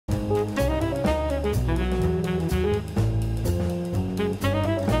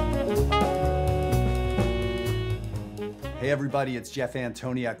everybody, it's Jeff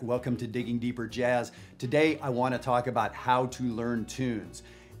Antoniuk. Welcome to Digging Deeper Jazz. Today I want to talk about how to learn tunes.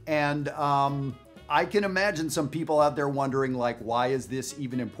 And I can imagine some people out there wondering, like, why is this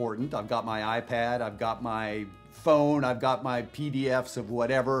even important? I've got my iPad, I've got my phone, I've got my PDFs of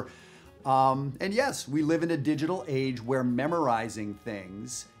whatever. And yes, we live in a digital age where memorizing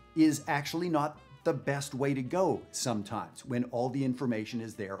things is actually not the best way to go sometimes when all the information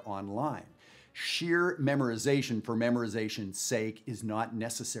is there online. Sheer memorization for memorization's sake is not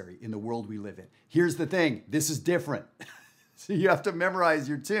necessary in the world we live in. Here's the thing, this is different. So you have to memorize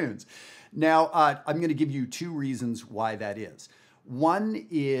your tunes. Now, I'm going to give you two reasons why that is. One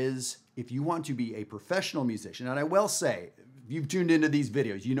is if you want to be a professional musician, and I will say, if you've tuned into these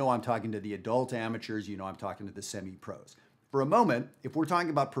videos, you know I'm talking to the adult amateurs, you know I'm talking to the semi-pros. For a moment, if we're talking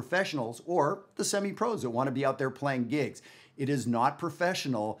about professionals or the semi-pros that want to be out there playing gigs, it is not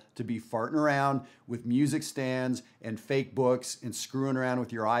professional to be farting around with music stands and fake books and screwing around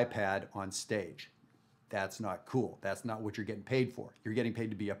with your iPad on stage. That's not cool. That's not what you're getting paid for. You're getting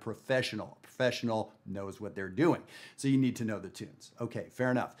paid to be a professional. A professional knows what they're doing. So you need to know the tunes. Okay, fair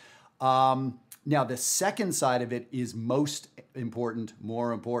enough. Now, the second side of it is most important,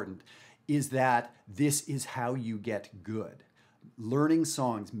 more important, is that this is how you get good. Learning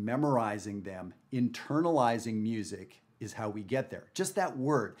songs, memorizing them, internalizing music is how we get there. Just that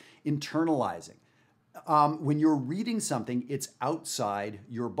word, internalizing. When you're reading something, it's outside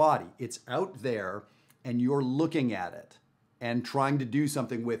your body. It's out there and you're looking at it and trying to do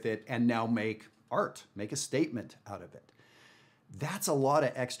something with it and now make art, make a statement out of it. That's a lot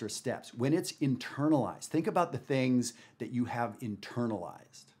of extra steps. When it's internalized, think about the things that you have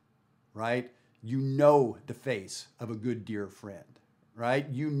internalized, right? You know the face of a good dear friend, right?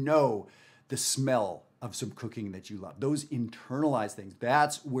 You know the smell of some cooking that you love. Those internalized things,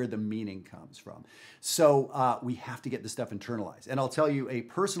 that's where the meaning comes from. So we have to get this stuff internalized. And I'll tell you a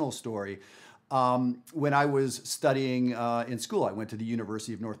personal story. When I was studying in school, I went to the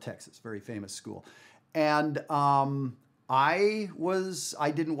University of North Texas, very famous school. And I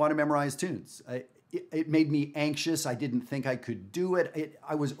didn't want to memorize tunes. It made me anxious. I didn't think I could do it.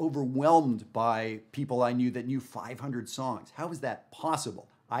 I was overwhelmed by people I knew that knew 500 songs. How is that possible?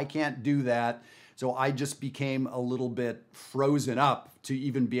 I can't do that. So I just became a little bit frozen up to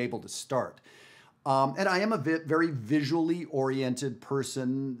even be able to start. And I am a very visually oriented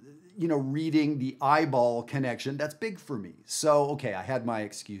person. You know, reading the eyeball connection, that's big for me. So, okay, I had my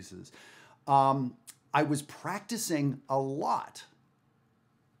excuses. I was practicing a lot.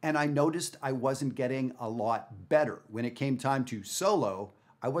 And I noticed I wasn't getting a lot better. When it came time to solo,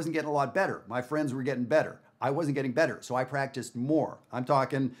 I wasn't getting a lot better. My friends were getting better. I wasn't getting better, so I practiced more. I'm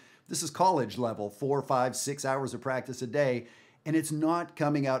talking, this is college level, 4, 5, 6 hours of practice a day, and it's not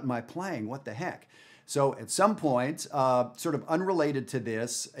coming out in my playing. What the heck? So at some point, sort of unrelated to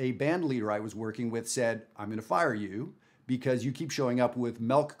this, a band leader I was working with said, I'm going to fire you because you keep showing up with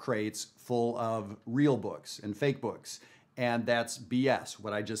milk crates full of real books and fake books. And that's BS,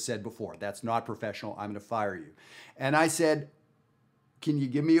 what I just said before. That's not professional. I'm going to fire you. And I said, can you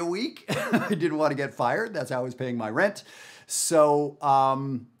give me a week? I didn't want to get fired. That's how I was paying my rent. So,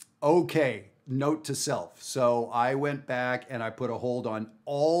 okay, note to self. So I went back and I put a hold on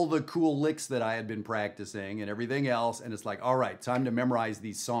all the cool licks that I had been practicing and everything else. And it's like, all right, time to memorize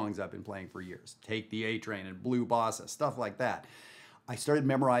these songs I've been playing for years. Take the A Train and Blue Bossa, stuff like that. I started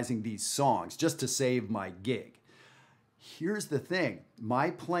memorizing these songs just to save my gig. Here's the thing,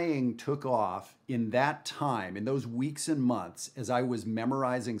 my playing took off in that time, in those weeks and months, as I was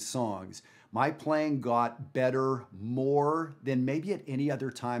memorizing songs. My playing got better more than maybe at any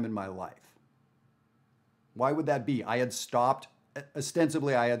other time in my life. Why would that be? I had stopped,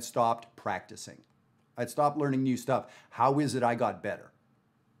 ostensibly I had stopped practicing. I'd stopped learning new stuff. How is it I got better?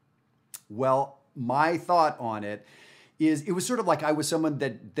 Well, my thought on it is it was sort of like I was someone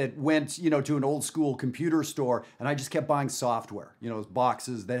that went, you know, to an old school computer store and I just kept buying software, you know, those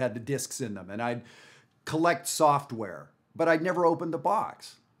boxes that had the discs in them, and I'd collect software, but I'd never opened the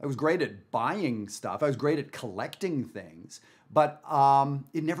box. I was great at buying stuff. I was great at collecting things, but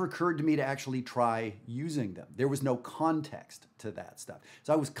it never occurred to me to actually try using them. There was no context to that stuff.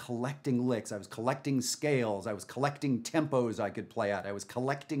 So I was collecting licks. I was collecting scales. I was collecting tempos I could play at. I was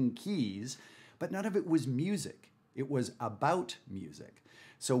collecting keys, but none of it was music. It was about music.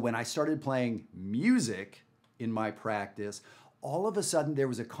 So when I started playing music in my practice, all of a sudden there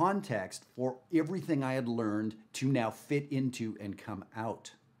was a context for everything I had learned to now fit into and come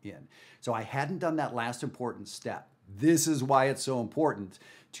out in. So I hadn't done that last important step. This is why it's so important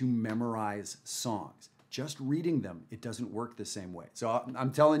to memorize songs. Just reading them, it doesn't work the same way. So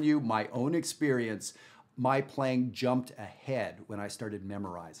I'm telling you my own experience. my playing jumped ahead when I started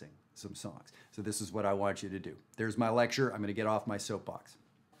memorizing some songs. So this is what I want you to do. There's my lecture. I'm going to get off my soapbox.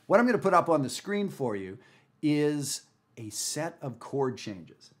 What I'm going to put up on the screen for you is a set of chord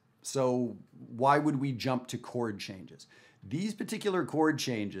changes. So why would we jump to chord changes? These particular chord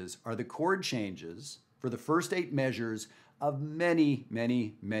changes are the chord changes for the first 8 measures of many,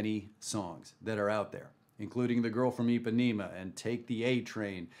 many, many songs that are out there, including The Girl from Ipanema and Take the A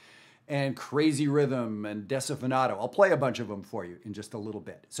Train and Crazy Rhythm and Desafinado. I'll play a bunch of them for you in just a little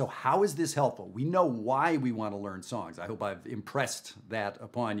bit. So how is this helpful? We know why we want to learn songs. I hope I've impressed that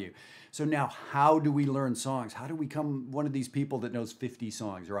upon you. So now, how do we learn songs? How do we become one of these people that knows 50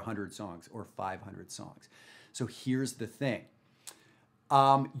 songs or 100 songs or 500 songs? So here's the thing.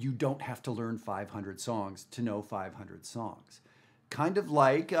 You don't have to learn 500 songs to know 500 songs. Kind of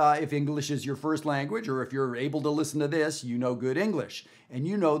like if English is your first language, or if you're able to listen to this, you know good English. And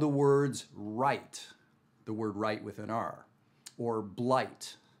you know the words right, the word right with an R, or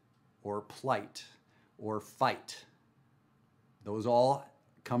blight, or plight, or fight. Those all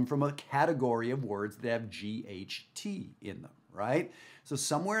come from a category of words that have GHT in them, right? So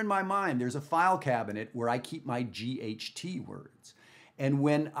somewhere in my mind, there's a file cabinet where I keep my GHT words. And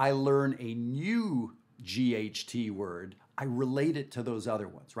when I learn a new GHT word, I relate it to those other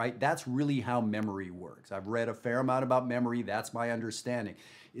ones, right? That's really how memory works. I've read a fair amount about memory. That's my understanding,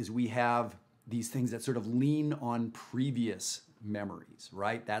 is we have these things that sort of lean on previous memories,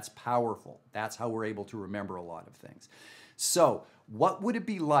 right? That's powerful. That's how we're able to remember a lot of things. So what would it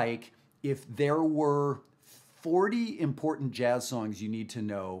be like if there were 40 important jazz songs you need to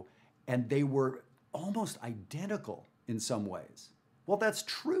know and they were almost identical in some ways? Well, that's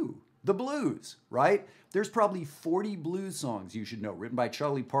true. The blues, right? There's probably 40 blues songs you should know, written by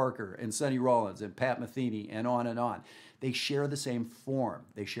Charlie Parker and Sonny Rollins and Pat Metheny and on and on. They share the same form.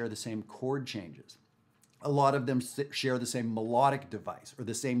 They share the same chord changes. A lot of them share the same melodic device or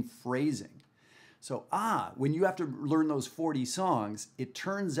the same phrasing. So, when you have to learn those 40 songs, it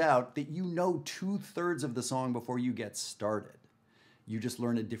turns out that you know 2/3 of the song before you get started. You just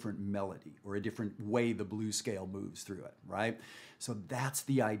learn a different melody or a different way the blues scale moves through it, right? So that's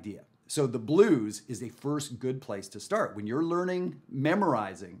the idea. So the blues is a first good place to start. When you're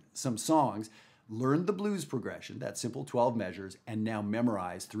memorizing some songs, learn the blues progression, that simple 12 measures, and now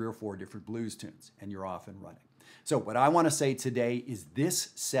memorize 3 or 4 different blues tunes, and you're off and running. So what I want to say today is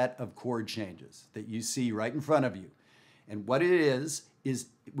this set of chord changes that you see right in front of you. And what it is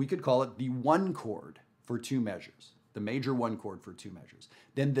we could call it the 1 chord for 2 measures, the major 1 chord for 2 measures,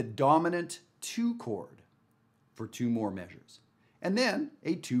 then the dominant 2 chord for 2 more measures, and then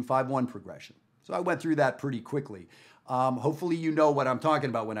a 2-5-1 progression. So I went through that pretty quickly. Hopefully you know what I'm talking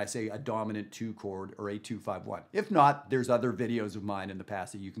about when I say a dominant 2 chord or a 2-5-1. If not, there's other videos of mine in the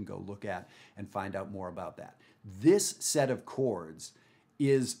past that you can go look at and find out more about that. This set of chords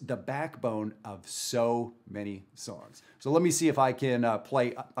is the backbone of so many songs. So let me see if I can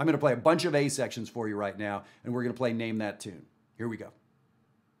play. I'm going to play a bunch of A sections for you right now, and we're going to play Name That Tune. Here we go.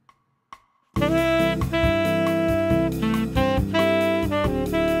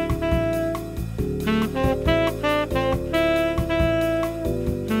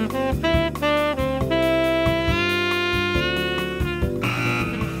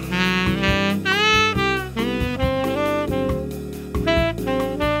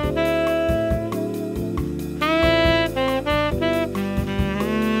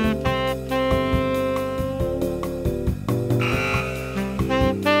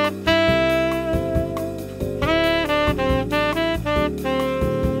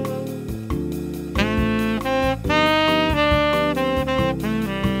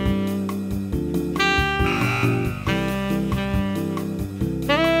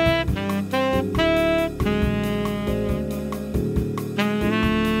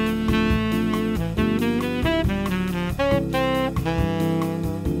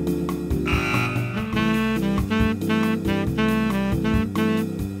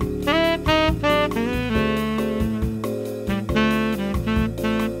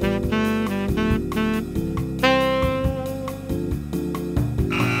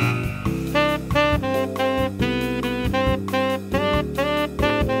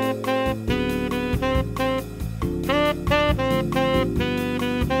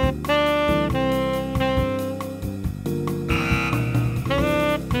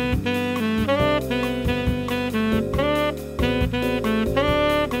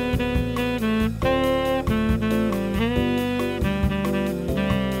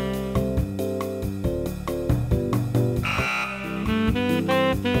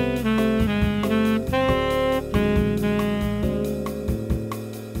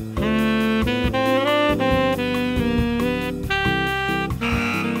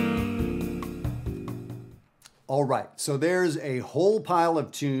 So there's a whole pile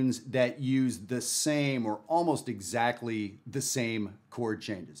of tunes that use the same or almost exactly the same chord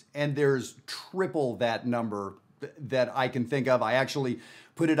changes. And there's triple that number that I can think of. I actually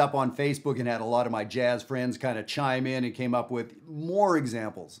put it up on Facebook and had a lot of my jazz friends kind of chime in and came up with more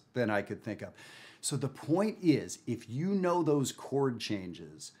examples than I could think of. So the point is, if you know those chord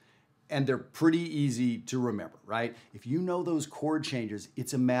changes, and they're pretty easy to remember, right? If you know those chord changes,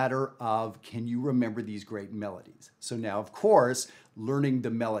 it's a matter of, can you remember these great melodies? So now, of course, learning the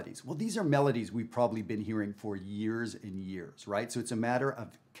melodies. Well, these are melodies we've probably been hearing for years and years, right? So it's a matter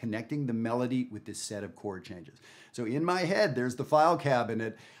of connecting the melody with this set of chord changes. So in my head, there's the file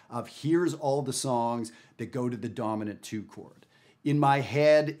cabinet of here's all the songs that go to the dominant 2 chord. In my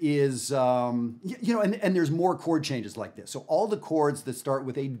head is, and there's more chord changes like this. So all the chords that start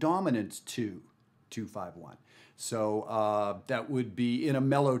with a dominant 2, 2, 5, 1. So that would be In a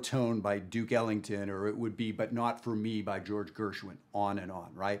Mellow Tone by Duke Ellington, or it would be But Not For Me by George Gershwin, on and on,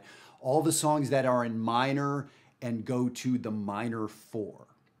 right? All the songs that are in minor and go to the minor 4.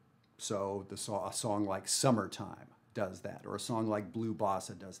 So a song like Summertime does that, or a song like Blue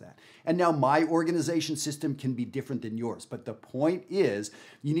Bossa does that. And now my organization system can be different than yours, but the point is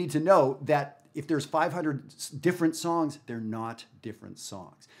you need to know that if there's 500 different songs, they're not different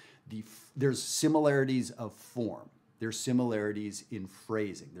songs. There's similarities of form. There's similarities in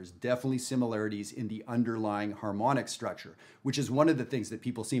phrasing. There's definitely similarities in the underlying harmonic structure, which is one of the things that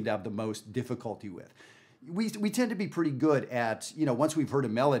people seem to have the most difficulty with. We tend to be pretty good at, once we've heard a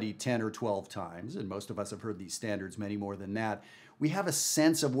melody 10 or 12 times, and most of us have heard these standards many more than that, we have a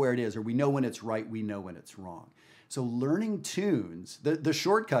sense of where it is, or we know when it's right, we know when it's wrong. So learning tunes, the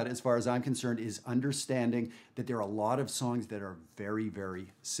shortcut, as far as I'm concerned, is understanding that there are a lot of songs that are very, very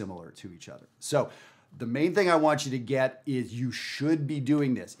similar to each other. So the main thing I want you to get is you should be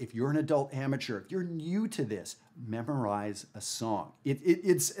doing this. If you're an adult amateur, if you're new to this, memorize a song.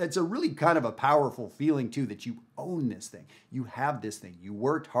 It's a really kind of a powerful feeling too, that you own this thing. You have this thing. You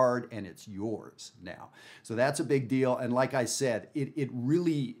worked hard and it's yours now. So that's a big deal. And like I said, it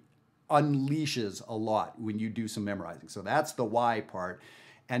really unleashes a lot when you do some memorizing. So that's the why part.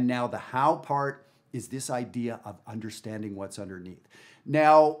 And now the how part is this idea of understanding what's underneath.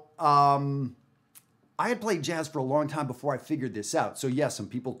 Now, I had played jazz for a long time before I figured this out. So yes, some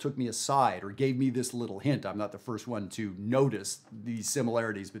people took me aside or gave me this little hint. I'm not the first one to notice these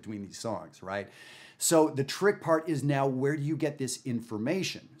similarities between these songs, right? So the trick part is now, where do you get this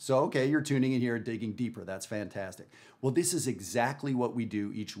information? So, okay, you're tuning in here and digging deeper. That's fantastic. Well, this is exactly what we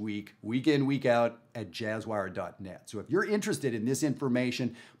do each week in, week out at jazzwire.net. So if you're interested in this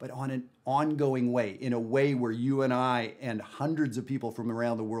information, but on an ongoing way, in a way where you and I and hundreds of people from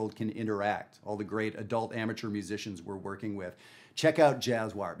around the world can interact, all the great adult amateur musicians we're working with, check out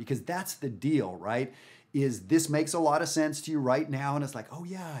Jazzwire, because that's the deal, right? Is this makes a lot of sense to you right now, and it's like, oh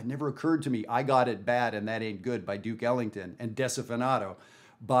yeah, it never occurred to me. I Got It Bad and That Ain't Good by Duke Ellington and Desafinado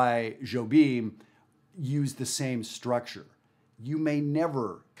by Jobim use the same structure. You may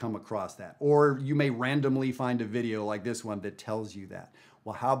never come across that, or you may randomly find a video like this one that tells you that.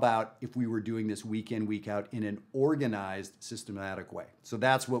 Well, how about if we were doing this week in, week out in an organized, systematic way? So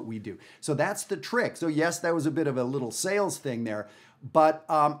that's what we do. So that's the trick. So yes, that was a bit of a little sales thing there, but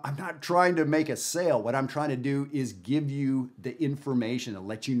I'm not trying to make a sale. What I'm trying to do is give you the information and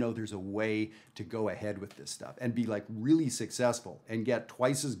let you know there's a way to go ahead with this stuff and be like really successful and get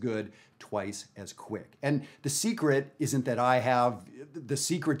twice as good, twice as quick. And the secret isn't that I have the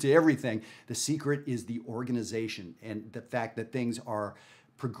secret to everything. The secret is the organization and the fact that things are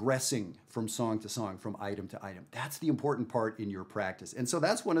progressing from song to song, from item to item. That's the important part in your practice. And so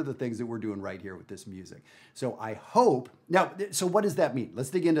that's one of the things that we're doing right here with this music. So I hope, now, so what does that mean?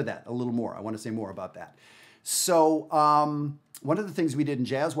 Let's dig into that a little more. I want to say more about that. So one of the things we did in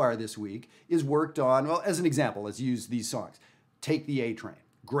Jazzwire this week is worked on, well, as an example, let's use these songs. Take the A Train.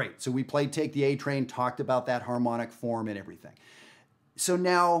 Great. So we played Take the A Train, talked about that harmonic form and everything. So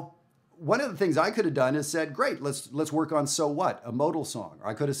now, one of the things I could have done is said, great, let's work on So What, a modal song. Or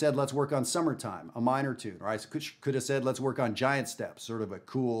I could have said, let's work on Summertime, a minor tune. Or I could have said, let's work on Giant Steps, sort of a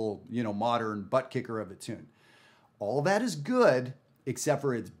cool, modern butt kicker of a tune. All that is good, except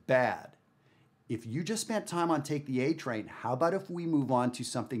for it's bad. If you just spent time on Take the A Train, how about if we move on to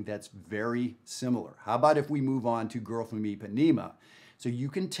something that's very similar? How about if we move on to Girl from Ipanema? So you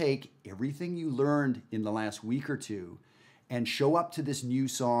can take everything you learned in the last week or two and show up to this new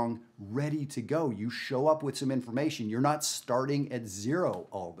song ready to go. You show up with some information. You're not starting at zero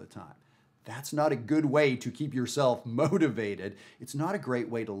all the time. That's not a good way to keep yourself motivated. It's not a great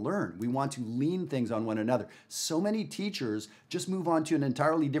way to learn. We want to lean things on one another. So many teachers just move on to an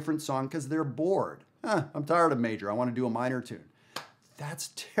entirely different song because they're bored. I'm tired of major. I want to do a minor tune.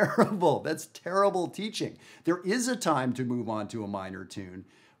 That's terrible. That's terrible teaching. There is a time to move on to a minor tune,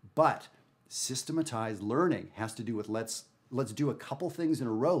 but systematized learning has to do with let's do a couple things in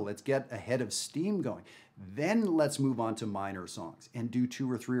a row. Let's get a head of steam going. Then let's move on to minor songs and do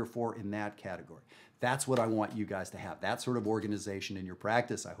 2 or 3 or 4 in that category. That's what I want you guys to have, that sort of organization in your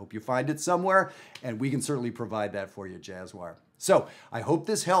practice. I hope you find it somewhere, and we can certainly provide that for you at Jazzwire. So I hope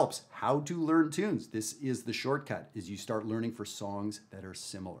this helps. How to learn tunes. This is the shortcut, is you start learning for songs that are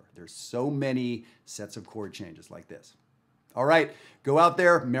similar. There's so many sets of chord changes like this. All right, go out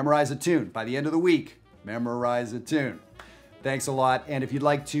there, memorize a tune. By the end of the week, memorize a tune. Thanks a lot. And if you'd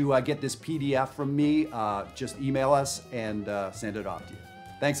like to get this PDF from me, just email us and send it off to you.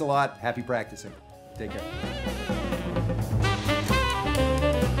 Thanks a lot. Happy practicing. Take care.